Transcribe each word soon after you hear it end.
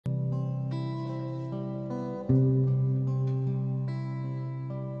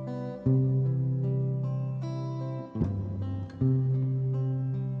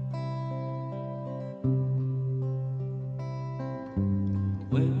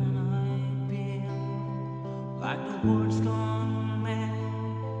world's gone mad.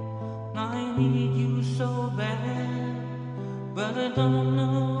 I need you so bad, but I don't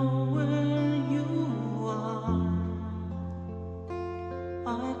know where you are.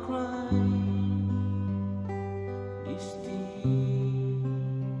 I cry these tears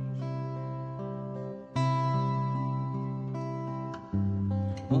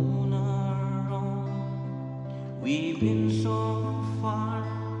on our own. We've been so far,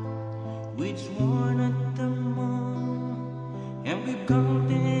 we've sworn at the moon, and we've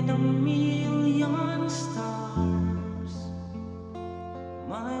counted a million stars.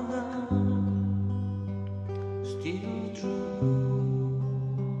 My love, still true.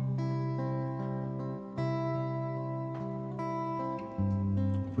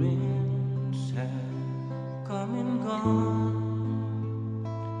 Friends have come and gone.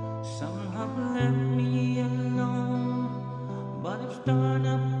 Some have left me alone, but I've started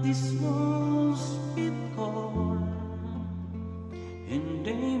up this walls before, and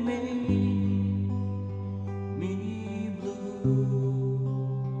they made me blue.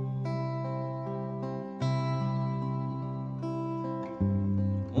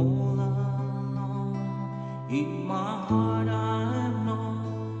 All along in my heart I know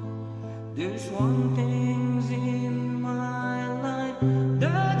there's one thing in my life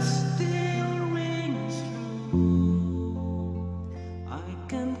that still rings true. I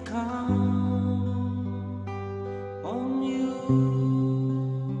can count on you.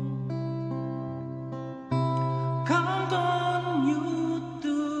 Count on you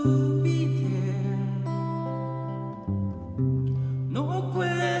to be there. No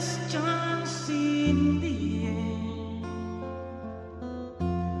questions in the end.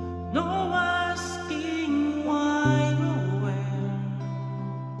 No asking why or where.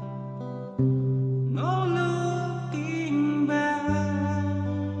 No looking back.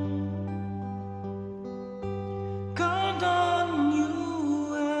 Count on you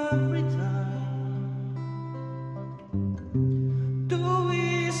every time to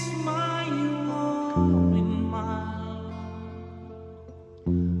ease my worried mind.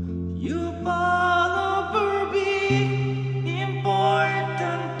 You follow be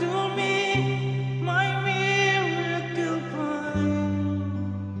important to me, my miracle find.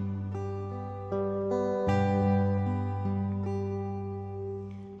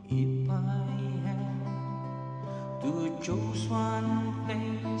 If I had to choose one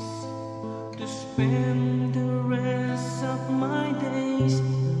place to spend the rest of my days,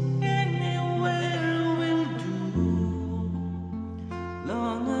 anywhere will do,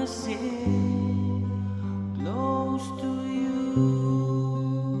 long as it's close to you.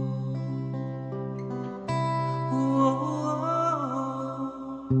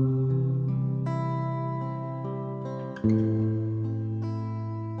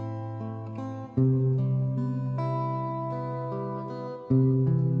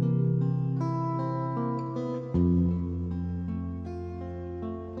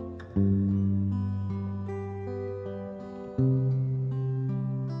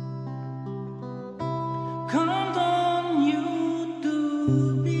 Count on you to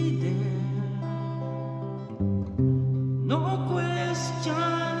be there. No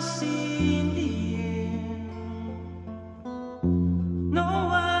questions in the air. No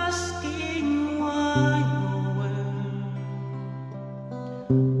asking why or where.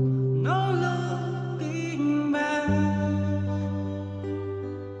 No looking back.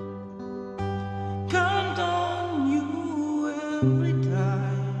 Count on you every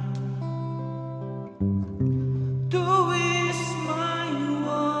time to ease my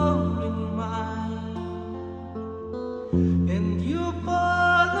worried mind. And you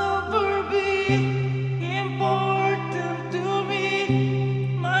forever be important to me,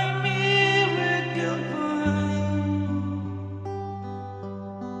 my miracle find.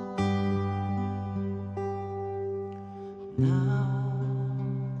 Now,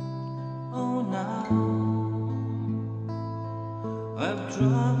 oh now, I've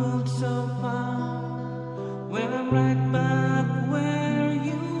traveled so far, when I'm right back where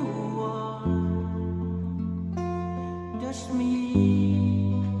you are. Just me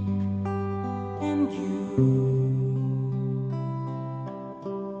and you.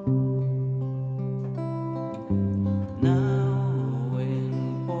 Now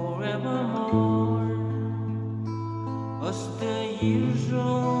and forevermore, as the years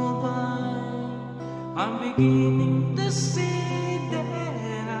roll by, I'm beginning to see that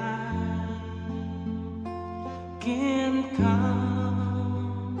I can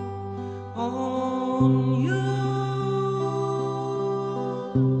count on